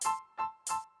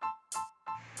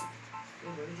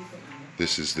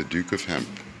This is the Duke of Hemp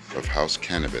of House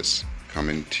Cannabis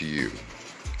coming to you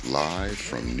live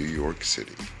from New York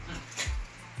City.